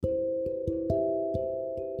Hey,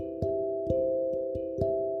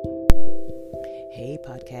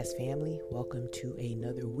 podcast family, welcome to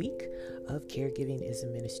another week of Caregiving is a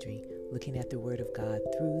Ministry, looking at the Word of God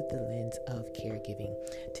through the lens of caregiving.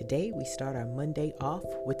 Today, we start our Monday off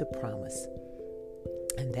with a promise,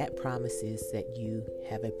 and that promise is that you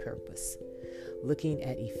have a purpose. Looking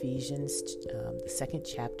at Ephesians, the 2nd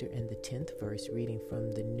chapter and the 10th verse, reading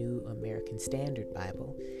from the New American Standard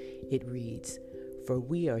Bible, it reads, "For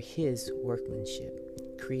we are His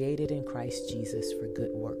workmanship, created in Christ Jesus for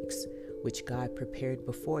good works, which God prepared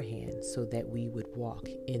beforehand so that we would walk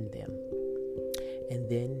in them." And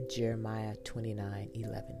then Jeremiah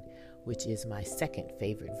 29:11, which is my second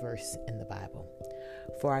favorite verse in the Bible.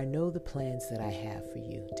 "For I know the plans that I have for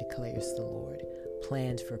you, declares the Lord,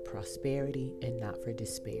 plans for prosperity and not for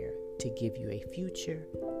despair, to give you a future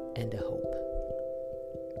and a hope."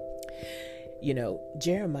 You know,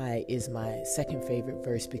 Jeremiah is my second favorite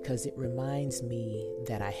verse because it reminds me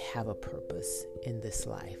that I have a purpose in this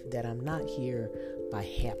life, that I'm not here by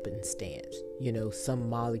happenstance, some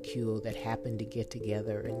molecule that happened to get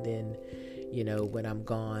together and then, when I'm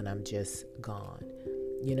gone, I'm just gone.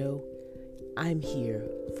 I'm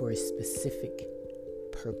here for a specific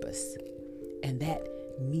purpose, and that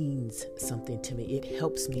means something to me. It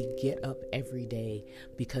helps me get up every day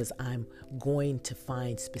because I'm going to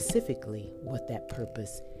find specifically what that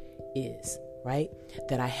purpose is, right?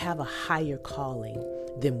 That I have a higher calling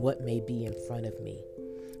than what may be in front of me.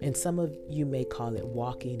 And some of you may call it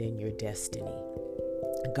walking in your destiny.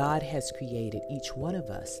 God has created each one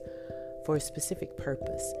of us for a specific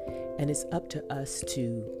purpose, and it's up to us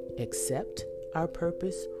to accept our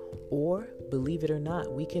purpose, or, believe it or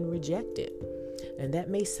not, we can reject it. And that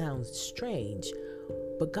may sound strange,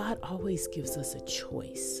 but God always gives us a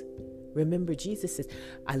choice. Remember, Jesus says,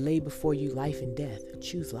 "I lay before you life and death.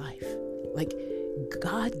 Choose life." Like,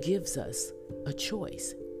 God gives us a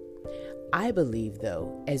choice. I believe,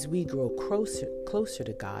 though, as we grow closer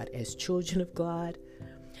to God, as children of God,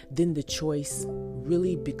 then the choice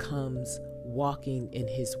really becomes walking in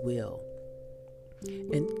His will.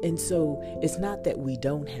 And so it's not that we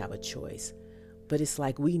don't have a choice, but it's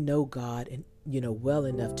like we know God and well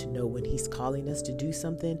enough to know when He's calling us to do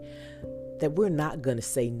something that we're not going to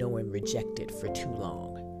say no and reject it for too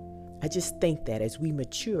long. I just think that as we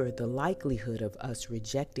mature, the likelihood of us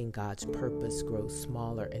rejecting God's purpose grows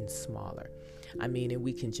smaller and smaller. And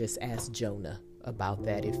we can just ask Jonah about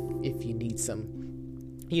that if you need some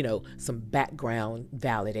background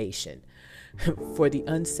validation. For the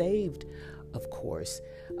unsaved, of course,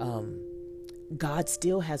 God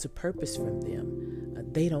still has a purpose from them.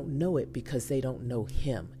 They don't know it because they don't know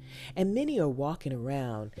Him. And many are walking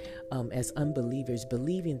around as unbelievers,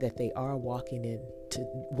 believing that they are working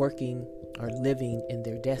or living in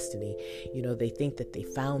their destiny. They think that they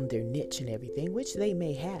found their niche and everything, which they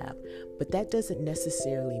may have, but that doesn't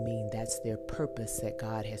necessarily mean that's their purpose that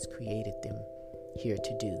God has created them here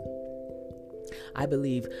to do. I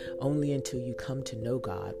believe only until you come to know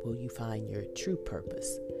God will you find your true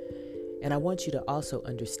purpose. And I want you to also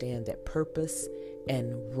understand that purpose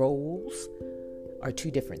and roles are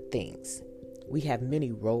two different things. We have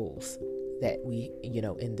many roles that we,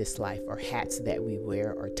 in this life, or hats that we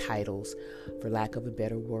wear, or titles, for lack of a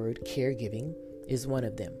better word. Caregiving is one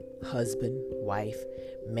of them. Husband, wife,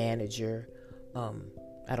 manager,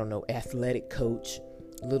 athletic coach,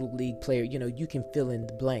 little league player. You can fill in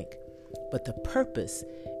the blank. But the purpose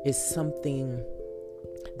is something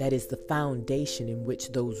that is the foundation in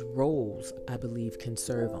which those roles, I believe, can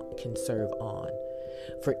serve on.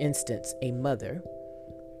 For instance, a mother,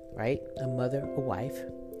 right? A wife,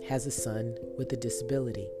 has a son with a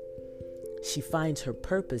disability. She finds her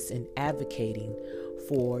purpose in advocating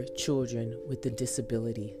for children with the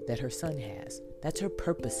disability that her son has. That's her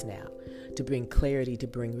purpose now, to bring clarity, to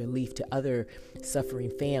bring relief to other suffering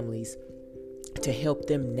families, to help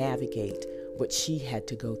them navigate what she had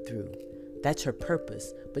to go through. That's her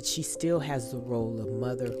purpose, but she still has the role of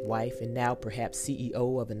mother, wife, and now perhaps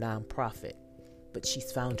CEO of a nonprofit. But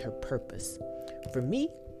she's found her purpose. For me,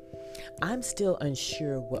 I'm still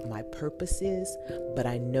unsure what my purpose is, but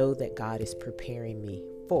I know that God is preparing me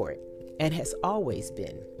for it and has always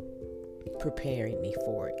been preparing me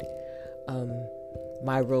for it.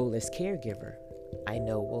 My role as caregiver, I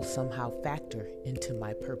know, will somehow factor into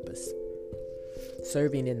my purpose.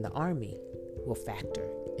 Serving in the Army will factor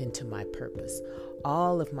into my purpose.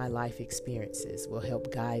 All of my life experiences will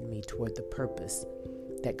help guide me toward the purpose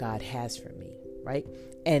that God has for me, right?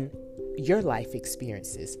 And your life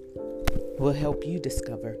experiences will help you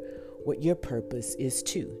discover what your purpose is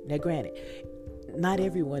too. Now, granted, not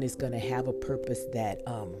everyone is going to have a purpose that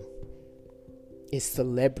is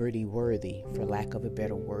celebrity worthy, for lack of a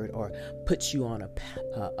better word, or puts you on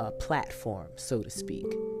a platform, so to speak,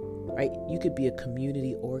 right? You could be a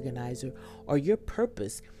community organizer, or your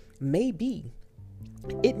purpose may be,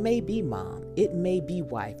 it may be mom, it may be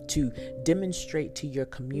wife, to demonstrate to your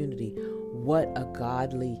community what a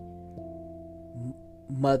godly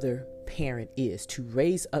mother, parent is, to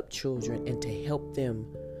raise up children and to help them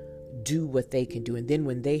do what they can do. And then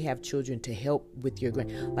when they have children, to help with your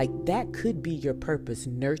like that could be your purpose,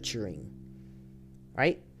 nurturing,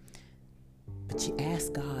 right? But you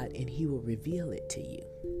ask God and he will reveal it to you.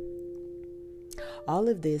 All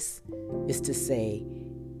of this is to say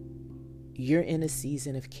you're in a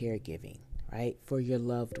season of caregiving, right? For your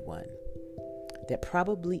loved one. That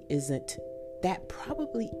probably isn't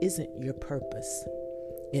your purpose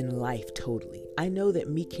in life totally. I know that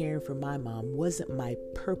me caring for my mom wasn't my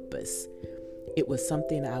purpose. It was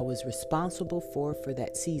something I was responsible for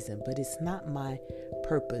that season, but it's not my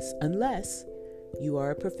purpose unless you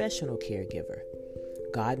are a professional caregiver.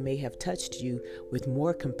 God may have touched you with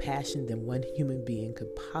more compassion than one human being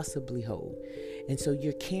could possibly hold. And so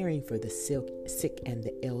you're caring for the sick and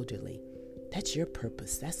the elderly. That's your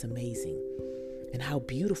purpose. That's amazing. And how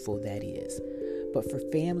beautiful that is. But for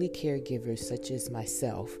family caregivers such as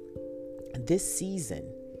myself, this season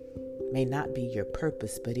may not be your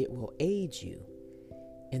purpose, but it will aid you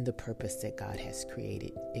in the purpose that God has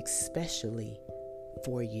created, especially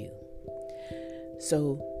for you.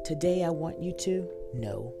 So today I want you to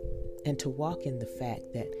know and to walk in the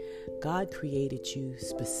fact that God created you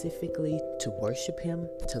specifically to worship him,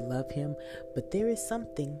 to love him, but there is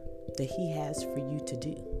something that he has for you to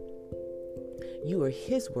do. You are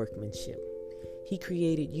his workmanship. He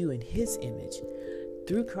created you in his image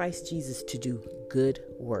through Christ Jesus to do good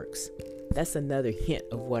works. That's another hint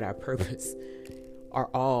of what our purpose are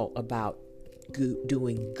all about,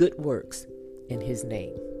 doing good works in his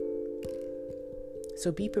name.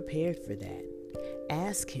 So be prepared for that.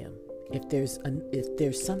 Ask him if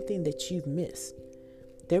there's something that you've missed.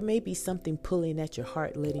 There may be something pulling at your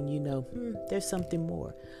heart, letting you know, there's something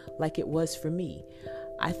more, like it was for me.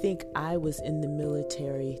 I think I was in the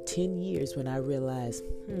military 10 years when I realized,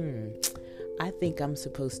 I think I'm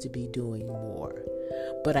supposed to be doing more.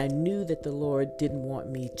 But I knew that the Lord didn't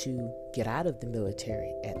want me to get out of the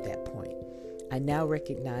military at that point. I now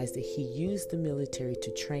recognize that he used the military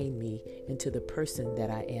to train me into the person that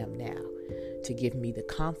I am now, to give me the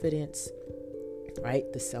confidence, right?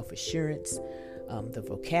 The self-assurance, the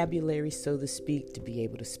vocabulary, so to speak, to be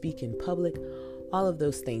able to speak in public, all of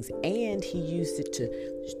those things. And he used it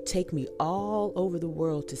to take me all over the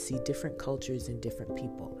world to see different cultures and different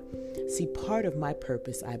people. See, part of my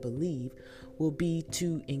purpose, I believe, will be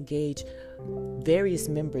to engage various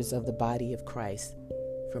members of the body of Christ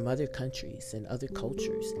from other countries and other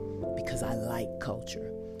cultures, because I like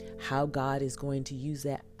culture. How God is going to use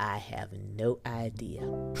that, I have no idea.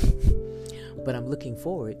 But I'm looking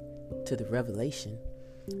forward to the revelation,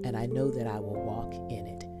 and I know that I will walk in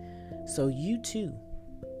it. So you too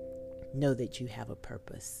know that you have a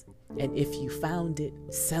purpose. And if you found it,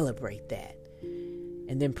 celebrate that.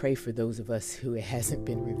 And then pray for those of us who it hasn't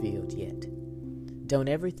been revealed yet. Don't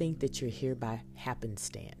ever think that you're here by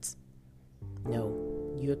happenstance.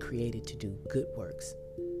 No, you are created to do good works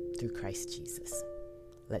through Christ Jesus.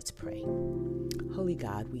 Let's pray. Holy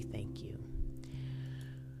God, we thank you.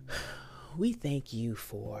 We thank you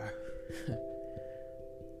for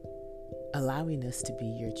allowing us to be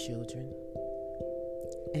your children,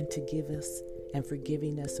 and to give us and for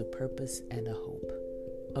giving us a purpose and a hope,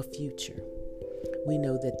 a future. We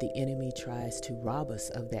know that the enemy tries to rob us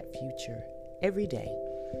of that future every day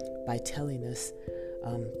by telling us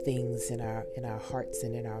things in our hearts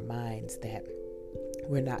and in our minds that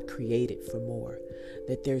we're not created for more,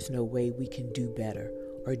 that there's no way we can do better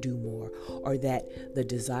or do more, or that the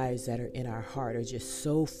desires that are in our heart are just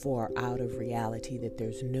so far out of reality that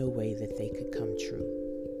there's no way that they could come true.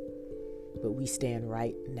 But we stand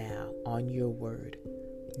right now on your word,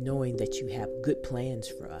 knowing that you have good plans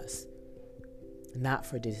for us, not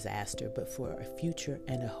for disaster, but for a future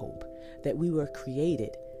and a hope, that we were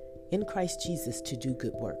created in Christ Jesus to do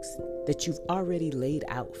good works, that you've already laid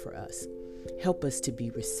out for us. Help us to be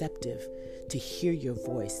receptive, to hear your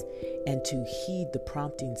voice, and to heed the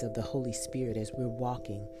promptings of the Holy Spirit as we're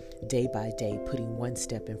walking day by day, putting one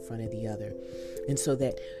step in front of the other. And so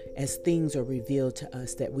that as things are revealed to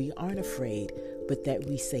us, that we aren't afraid, but that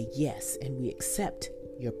we say yes, and we accept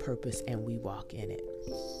your purpose and we walk in it.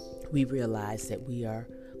 We realize that we are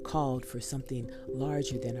called for something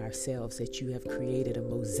larger than ourselves, that you have created a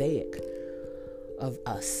mosaic of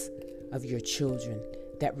us, of your children,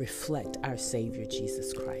 that reflect our Savior,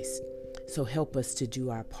 Jesus Christ. So help us to do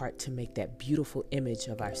our part to make that beautiful image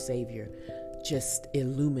of our Savior just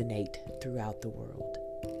illuminate throughout the world.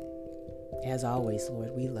 As always,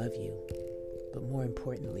 Lord, we love you, but more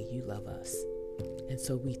importantly, you love us. And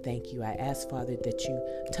so we thank you. I ask, Father, that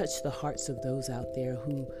you touch the hearts of those out there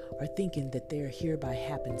who are thinking that they're here by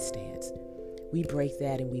happenstance. We break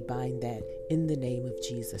that and we bind that in the name of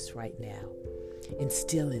Jesus right now.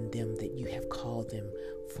 Instill in them that you have called them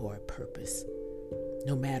for a purpose.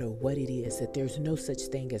 No matter what it is, that there's no such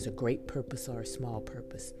thing as a great purpose or a small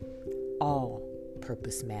purpose. All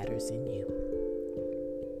purpose matters in you.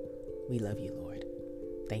 We love you, Lord.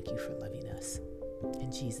 Thank you for loving us.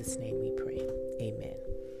 In Jesus' name we pray. Amen.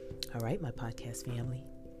 All right, my podcast family,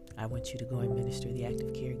 I want you to go and minister the act of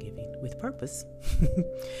caregiving with purpose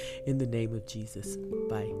in the name of Jesus.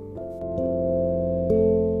 Bye.